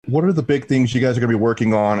what are the big things you guys are going to be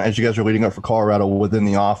working on as you guys are leading up for Colorado within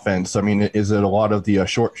the offense? I mean, is it a lot of the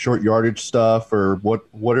short yardage stuff, or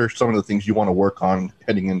what are some of the things you want to work on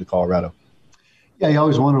heading into Colorado? Yeah, you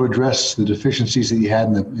always want to address the deficiencies that you had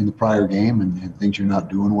in the prior game and things you're not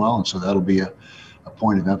doing well, and so that'll be a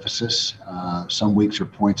point of emphasis. Some weeks are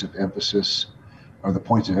points of emphasis, or the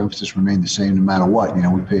points of emphasis remain the same no matter what.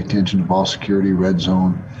 We pay attention to ball security, red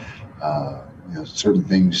zone, certain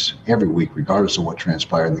things every week, regardless of what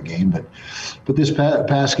transpired in the game. But this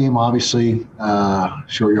past game, obviously,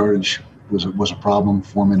 short yardage was a problem.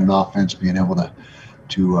 4-minute offense, being able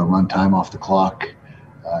to run time off the clock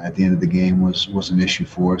at the end of the game was an issue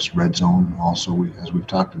for us. Red zone also, as we've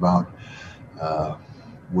talked about,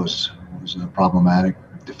 was problematic.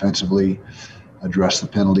 Defensively, address the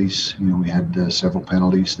penalties. We had several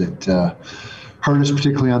penalties that hurt us,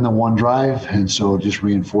 particularly on the one drive, and so just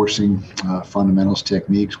reinforcing fundamentals,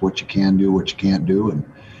 techniques, what you can do, what you can't do,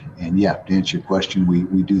 and yeah, to answer your question,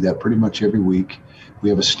 we do that pretty much every week. We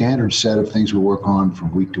have a standard set of things we work on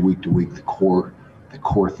from week to week to week. The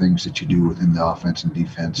core things that you do within the offense and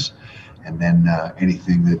defense, and then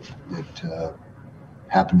anything that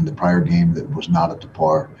happened in the prior game that was not up to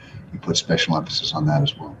par, we put special emphasis on that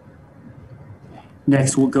as well.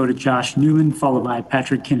 Next, we'll go to Josh Newman, followed by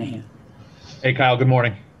Patrick Kinahan. Hey, Kyle, good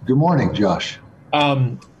morning. Good morning, Josh.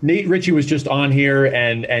 Nate Ritchie was just on here,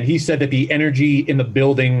 and he said that the energy in the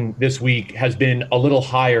building this week has been a little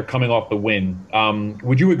higher coming off the win.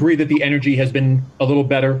 Would you agree that the energy has been a little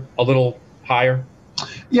better, a little higher?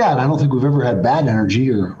 Yeah, and I don't think we've ever had bad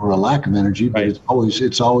energy or a lack of energy, but right.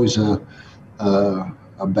 It's always a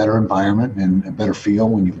better environment and a better feel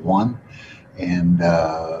when you've won. And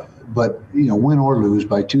but win or lose,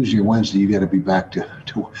 by Tuesday or Wednesday, you got to be back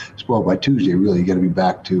by Tuesday really you got to be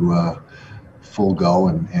back to full go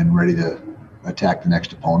and ready to attack the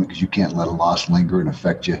next opponent, because you can't let a loss linger and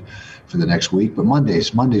affect you for the next week. But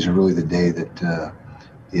Mondays are really the day that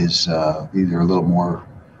is either a little more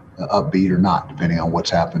upbeat or not, depending on what's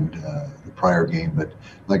happened the prior game. But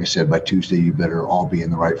like I said, by Tuesday, you better all be in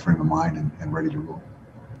the right frame of mind and ready to roll.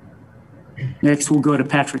 Next, we'll go to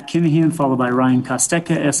Patrick Kinahan, followed by Ryan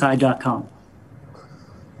Kostecka, SI.com.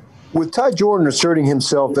 With Ty Jordan asserting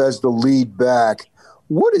himself as the lead back,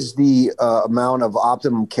 what is the amount of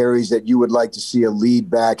optimum carries that you would like to see a lead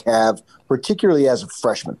back have, particularly as a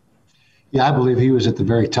freshman? Yeah, I believe he was at the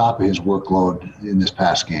very top of his workload in this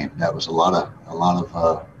past game. That was a lot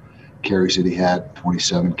of carries that he had,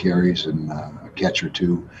 27 carries and a catch or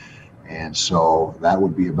two. And so that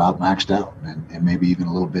would be about maxed out, and maybe even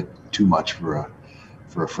a little bit too much for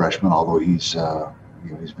a freshman, although he's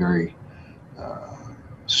very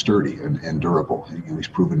sturdy and durable. He's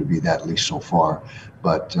proven to be that, at least so far.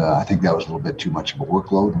 But I think that was a little bit too much of a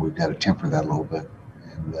workload, and we've got to temper that a little bit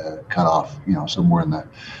and cut off, somewhere in the,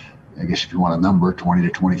 I guess if you want a number, 20 to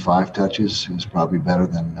 25 touches is probably better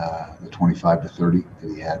than the 25 to 30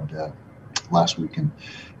 that he had last week, and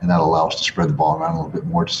that'll allow us to spread the ball around a little bit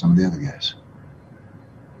more to some of the other guys.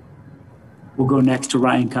 We'll go next to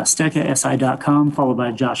Ryan Kostecka, SI.com, followed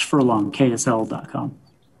by Josh Furlong, KSL.com.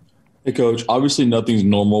 Hey, Coach, obviously nothing's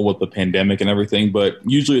normal with the pandemic and everything, but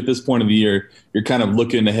usually at this point of the year, you're kind of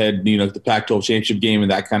looking ahead, the Pac-12 championship game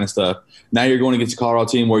and that kind of stuff. Now you're going against a Colorado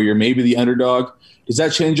team where you're maybe the underdog. Does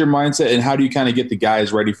that change your mindset, and how do you kind of get the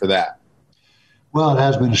guys ready for that? Well, it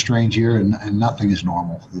has been a strange year, and nothing is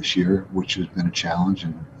normal this year, which has been a challenge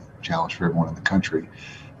for everyone in the country.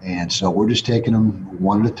 And so we're just taking them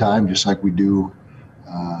one at a time, just like we do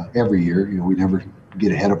every year. We never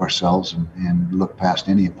get ahead of ourselves and look past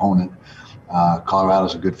any opponent.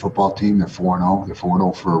 Colorado's a good football team. They're 4-0. They're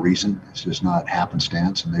 4-0 for a reason. It's just not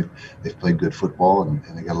happenstance, and they've played good football, and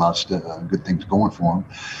they got lots of good things going for them.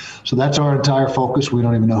 So that's our entire focus. We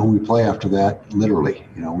don't even know who we play after that. Literally,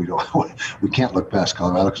 we can't look past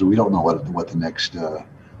Colorado because we don't know what the next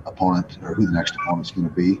opponent or who the next opponent's going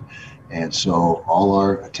to be. And so all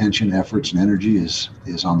our attention, efforts, and energy is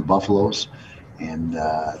on the Buffaloes, and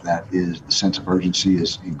that is the sense of urgency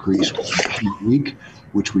is increased each week,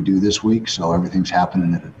 which we do this week. So everything's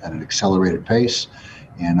happening at an accelerated pace,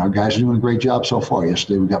 and our guys are doing a great job so far.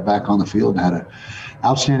 Yesterday we got back on the field and had an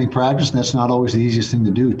outstanding practice, and that's not always the easiest thing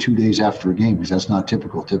to do 2 days after a game, because that's not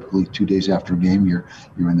typical. Typically 2 days after a game, you're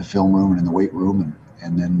in the film room and in the weight room,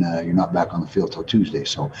 and then you're not back on the field till Tuesday.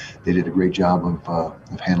 So they did a great job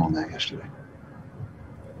of handling that yesterday.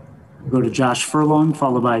 We'll go to Josh Furlong,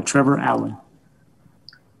 followed by Trevor Allen.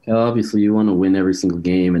 Obviously, you want to win every single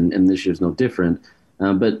game, and this year's no different.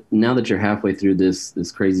 But now that you're halfway through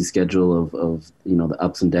this crazy schedule of the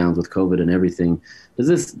ups and downs with COVID and everything, does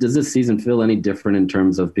this season feel any different in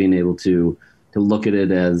terms of being able to look at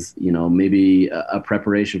it as, maybe a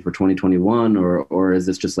preparation for 2021, or is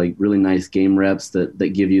this just like really nice game reps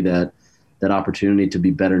that give you that opportunity to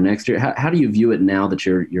be better next year? How do you view it now that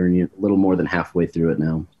you're a little more than halfway through it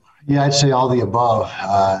now? Yeah, I'd say all the above.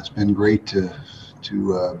 It's been great to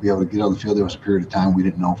be able to get on the field. There was a period of time we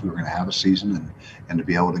didn't know if we were going to have a season, and to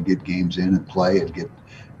be able to get games in and play and get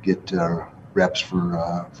reps for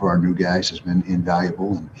our new guys has been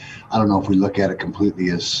invaluable. And I don't know if we look at it completely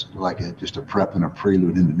as like just a prep and a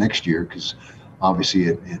prelude into next year, because obviously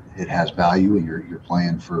it has value, and you're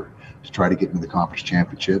playing to try to get into the conference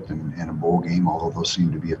championship and a bowl game, although those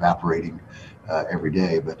seem to be evaporating every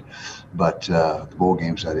day. But the bowl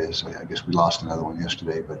games, that is, I guess we lost another one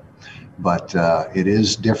yesterday, but it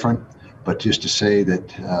is different. But just to say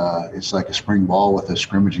that it's like a spring ball with a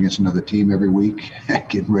scrimmage against another team every week,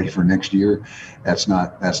 getting ready for next year, that's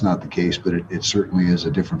not the case. But it certainly is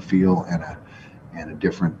a different feel and a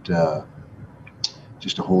different,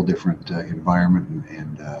 just a whole different environment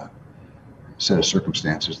and set of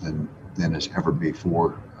circumstances than has ever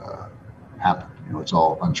before happened. It's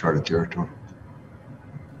all uncharted territory.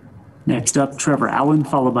 Next up, Trevor Allen,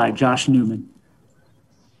 followed by Josh Newman.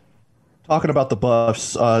 Talking about the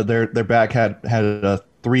Buffs, their back had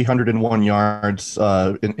 301 yards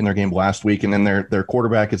in their game last week, and then their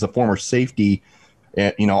quarterback is a former safety,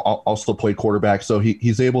 also played quarterback, so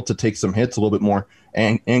he's able to take some hits a little bit more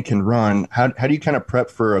and can run. How do you kind of prep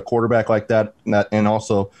for a quarterback like that, and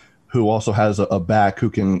also who also has a back who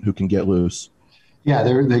can get loose? Yeah,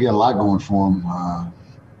 they got a lot going for them.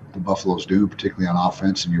 The Buffaloes do, particularly on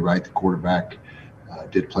offense. And you're right, the quarterback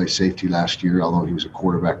did play safety last year, although he was a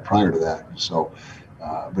quarterback prior to that. So,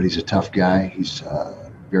 but he's a tough guy. He's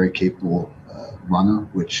a very capable runner,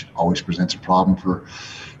 which always presents a problem for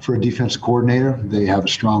a defensive coordinator. They have a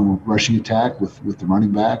strong rushing attack with the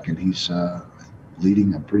running back, and he's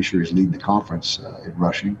leading. I'm pretty sure he's leading the conference in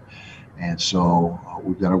rushing. And so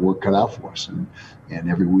we've got our work cut out for us. And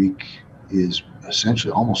every week is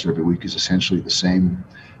almost every week is essentially the same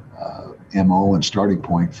MO and starting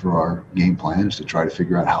point for our game plan, is to try to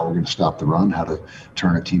figure out how we're going to stop the run, how to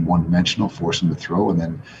turn a team one-dimensional, force them to throw, and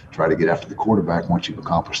then try to get after the quarterback once you've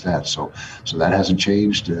accomplished that. So that hasn't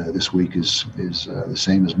changed. This week is the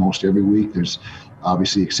same as most every week. There's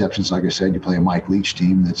obviously exceptions. Like I said, you play a Mike Leach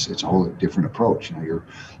team, it's a whole different approach.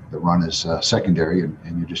 The run is secondary,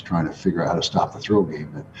 and you're just trying to figure out how to stop the throw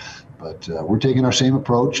game. But we're taking our same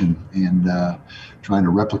approach and trying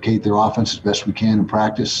to replicate their offense as best we can in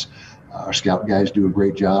practice. Our scout guys do a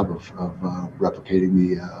great job of replicating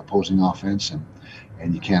the opposing offense,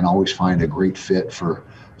 and you can't always find a great fit for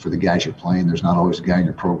the guys you're playing. There's not always a guy in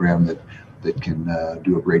your program that can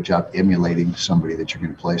do a great job emulating somebody that you're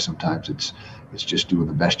going to play. Sometimes it's just doing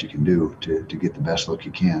the best you can do to get the best look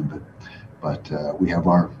you can. But we have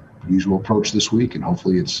our usual approach this week, and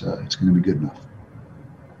hopefully it's going to be good enough.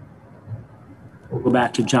 We'll go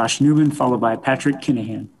back to Josh Newman, followed by Patrick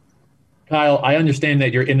Kinahan. Kyle, I understand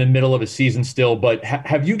that you're in the middle of a season still, but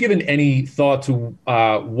have you given any thought to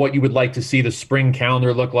what you would like to see the spring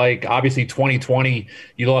calendar look like? Obviously, 2020,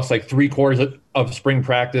 you lost like 3/4 of spring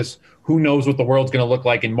practice. Who knows what the world's going to look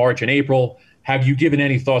like in March and April? Have you given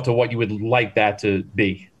any thought to what you would like that to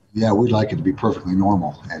be? Yeah, we'd like it to be perfectly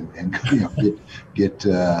normal and get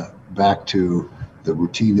back to the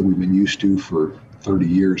routine that we've been used to for 30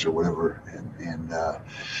 years or whatever. And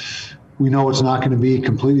we know it's not going to be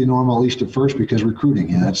completely normal, at least at first, because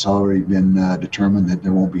recruiting, and that's already been determined that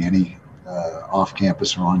there won't be any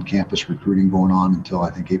off-campus or on-campus recruiting going on until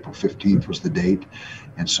I think April 15th was the date.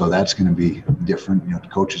 And so that's going to be different. The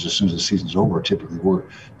coaches, as soon as the season's over, typically we're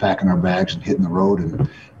packing our bags and hitting the road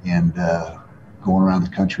and going around the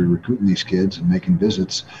country recruiting these kids and making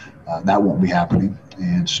visits. That won't be happening.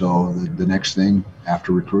 And so the next thing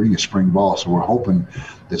after recruiting is spring ball. So we're hoping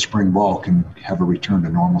that spring ball can have a return to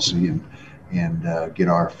normalcy and get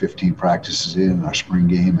our 15 practices in, our spring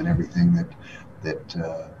game, and everything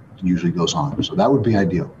that usually goes on. So that would be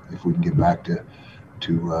ideal if we can get back to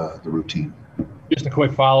the routine. Just a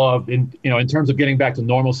quick follow-up. In terms of getting back to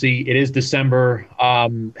normalcy, it is December.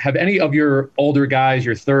 Have any of your older guys,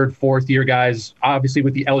 your third, fourth year guys, obviously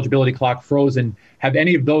with the eligibility clock frozen, have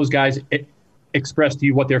any of those guys expressed to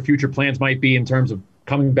you what their future plans might be in terms of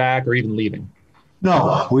coming back or even leaving?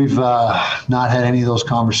 No, we've not had any of those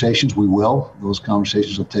conversations. We will. Those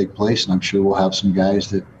conversations will take place, and I'm sure we'll have some guys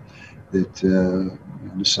that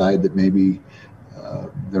decide that maybe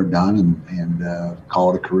they're done and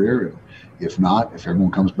call it a career. And if not, if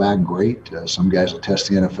everyone comes back, great. Some guys will test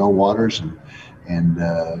the NFL waters and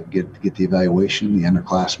get the evaluation, the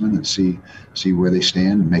underclassmen, and see where they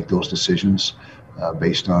stand and make those decisions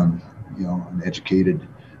based on an educated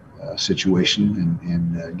situation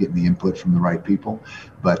and getting the input from the right people.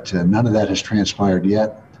 But none of that has transpired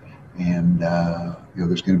yet. And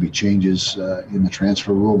there's going to be changes in the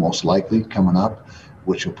transfer rule, most likely coming up,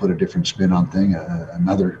 which will put a different spin on thing.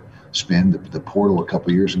 Another spin. The portal a couple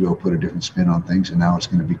of years ago put a different spin on things, and now it's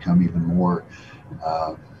going to become even more.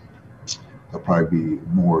 There'll probably be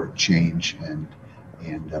more change and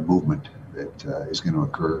movement that is going to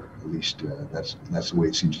occur. At least that's the way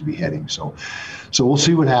it seems to be heading. So we'll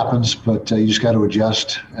see what happens, but you just got to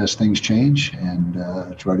adjust as things change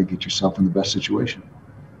and try to get yourself in the best situation.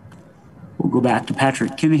 We'll go back to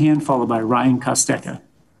Patrick Kinahan, followed by Ryan Kostecka.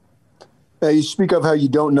 You speak of how you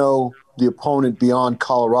don't know the opponent beyond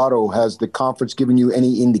Colorado. Has the conference given you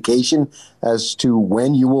any indication as to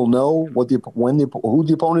when you will know who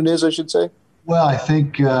the opponent is, I should say? Well, I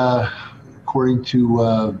think according to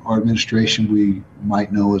our administration, we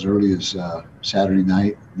might know as early as Saturday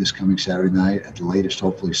night, this coming Saturday night, at the latest,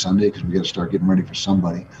 hopefully Sunday, because we got to start getting ready for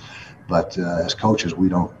somebody. But as coaches, we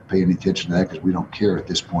don't pay any attention to that because we don't care at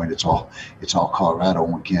this point. It's all Colorado,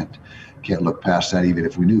 and we can't look past that, even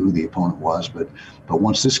if we knew who the opponent was. But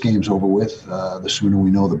once this game's over with, the sooner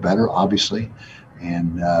we know, the better, obviously.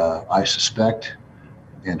 And I suspect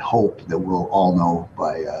and hope that we'll all know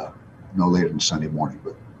by no later than Sunday morning,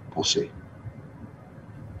 but we'll see.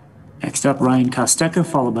 Next up, Ryan Kostecka,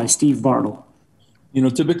 followed by Steve Bartle.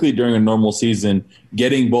 Typically during a normal season,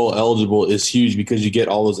 getting bowl eligible is huge because you get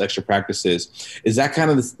all those extra practices. Is that kind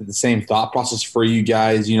of the same thought process for you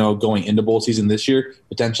guys, going into bowl season this year,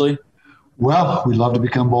 potentially? Well, we'd love to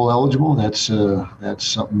become bowl eligible. That's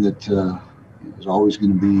something that is always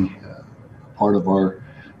going to be part of our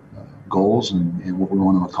goals and what we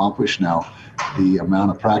want to accomplish. Now, the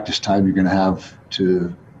amount of practice time you're going to have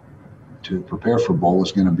to prepare for bowl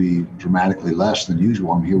is going to be dramatically less than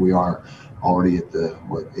usual. Here we are already at the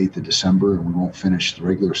 8th of December, and we won't finish the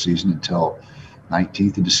regular season until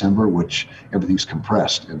 19th of December, which everything's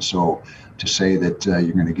compressed. And so to say that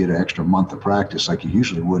you're going to get an extra month of practice like you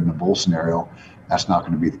usually would in a bowl scenario, that's not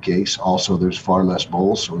going to be the case. Also, there's far less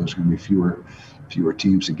bowls, so there's going to be fewer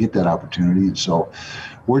teams that get that opportunity. And so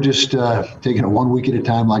we're just taking it 1 week at a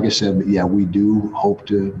time, like I said. But yeah, we do hope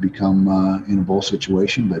to become in a bowl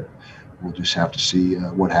situation, but we'll just have to see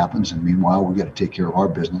what happens. And meanwhile, we got to take care of our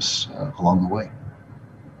business along the way.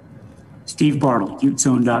 Steve Bartle,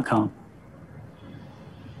 utezone.com.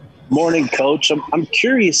 Morning, Coach. I'm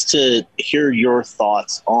curious to hear your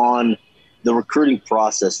thoughts on the recruiting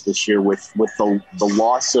process this year with the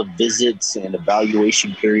loss of visits and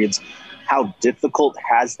evaluation periods. How difficult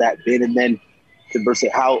has that been? And then, conversely,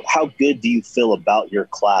 how good do you feel about your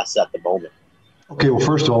class at the moment? Okay, well,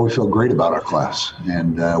 first of all, we feel great about our class,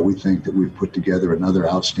 and we think that we've put together another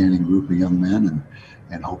outstanding group of young men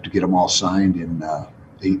and hope to get them all signed in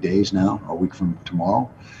 8 days now, a week from tomorrow.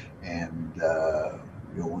 And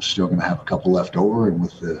we're still going to have a couple left over, and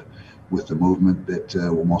with the movement that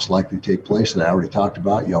will most likely take place that I already talked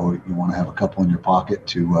about, you want to have a couple in your pocket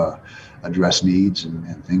to address needs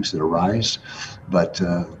and things that arise. But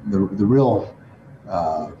the real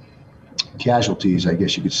casualties, I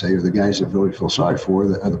guess you could say, are the guys that really feel sorry for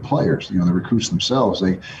are the players. The recruits themselves.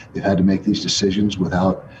 They've had to make these decisions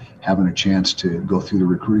without having a chance to go through the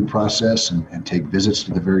recruiting process and take visits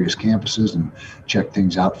to the various campuses and check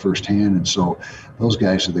things out firsthand. And so those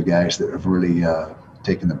guys are the guys that have really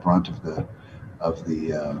taken the brunt of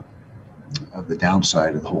the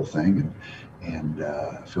downside of the whole thing, and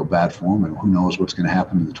feel bad for them. And who knows what's going to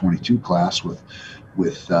happen in the 22 class with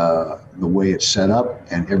the way it's set up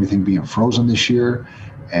and everything being frozen this year,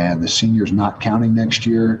 and the seniors not counting next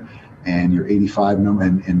year, and your 85 number,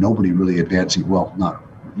 and nobody really advancing. Well,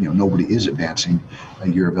 nobody is advancing a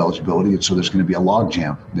year of eligibility, and so there's going to be a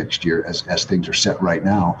logjam next year as things are set right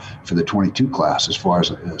now for the 22 class as far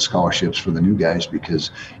as scholarships for the new guys,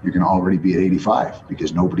 because you're going to already be at 85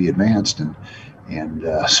 because nobody advanced, and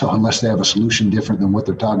so unless they have a solution different than what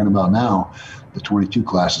they're talking about now, the 22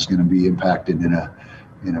 class is going to be impacted in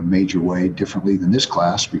a major way differently than this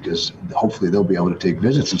class, because hopefully they'll be able to take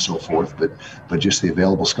visits and so forth, but just the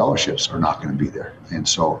available scholarships are not going to be there. And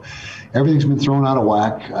so everything's been thrown out of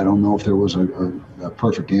whack. I don't know if there was a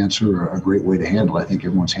perfect answer or a great way to handle it. I think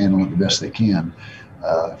everyone's handling it the best they can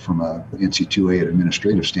from a NC2A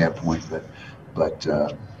administrative standpoint, but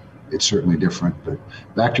it's certainly different. But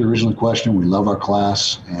back to your original question, we love our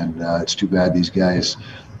class, and it's too bad these guys,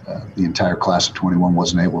 the entire class of 21,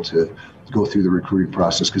 wasn't able to go through the recruiting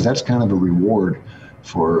process, because that's kind of a reward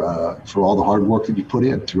for all the hard work that you put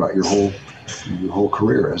in throughout your whole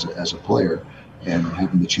career as a player, and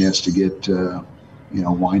having the chance to get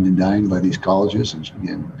wined and dined by these colleges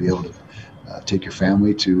and be able to take your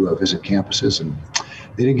family to visit campuses. And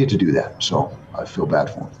they didn't get to do that. So I feel bad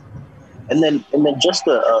for them. And then just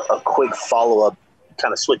a quick follow-up,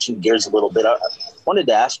 kind of switching gears a little bit. I wanted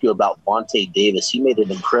to ask you about Vontae Davis. He made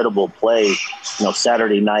an incredible play,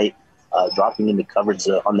 Saturday night, dropping into coverage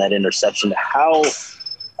on that interception. How,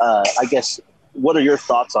 I guess, what are your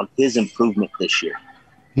thoughts on his improvement this year?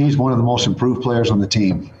 He's one of the most improved players on the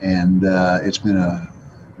team, and it's been a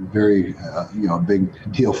very,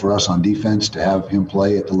 big deal for us on defense to have him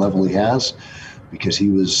play at the level he has, because he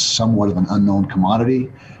was somewhat of an unknown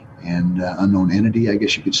commodity and unknown entity, I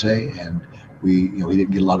guess you could say. And he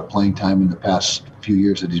didn't get a lot of playing time in the past few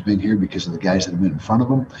years that he's been here because of the guys that have been in front of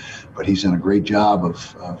him. But he's done a great job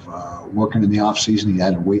of working in the offseason. He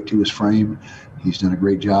added weight to his frame. He's done a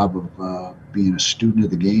great job of being a student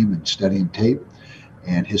of the game and studying tape.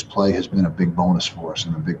 And his play has been a big bonus for us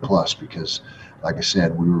and a big plus because, like I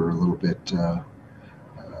said, we were a little bit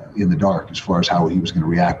in the dark as far as how he was going to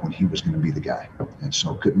react when he was going to be the guy. And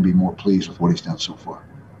so couldn't be more pleased with what he's done so far.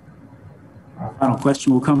 Our final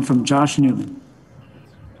question will come from Josh Newman.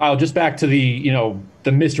 Just back to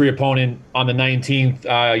the mystery opponent on the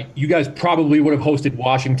 19th. You guys probably would have hosted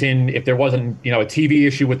Washington if there wasn't, a TV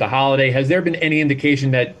issue with the holiday. Has there been any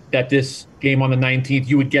indication that this game on the 19th,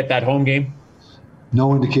 you would get that home game?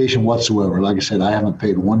 No indication whatsoever. Like I said, I haven't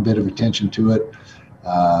paid one bit of attention to it.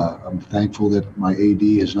 I'm thankful that my AD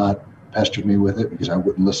has not pestered me with it because I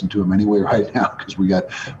wouldn't listen to him anyway right now because we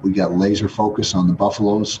got laser focus on the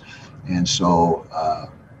Buffaloes. And so,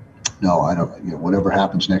 no, I don't. Whatever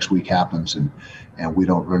happens next week happens, and we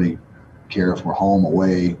don't really care if we're home,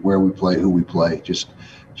 away, where we play, who we play. Just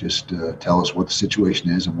tell us what the situation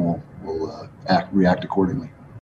is, and we'll react accordingly.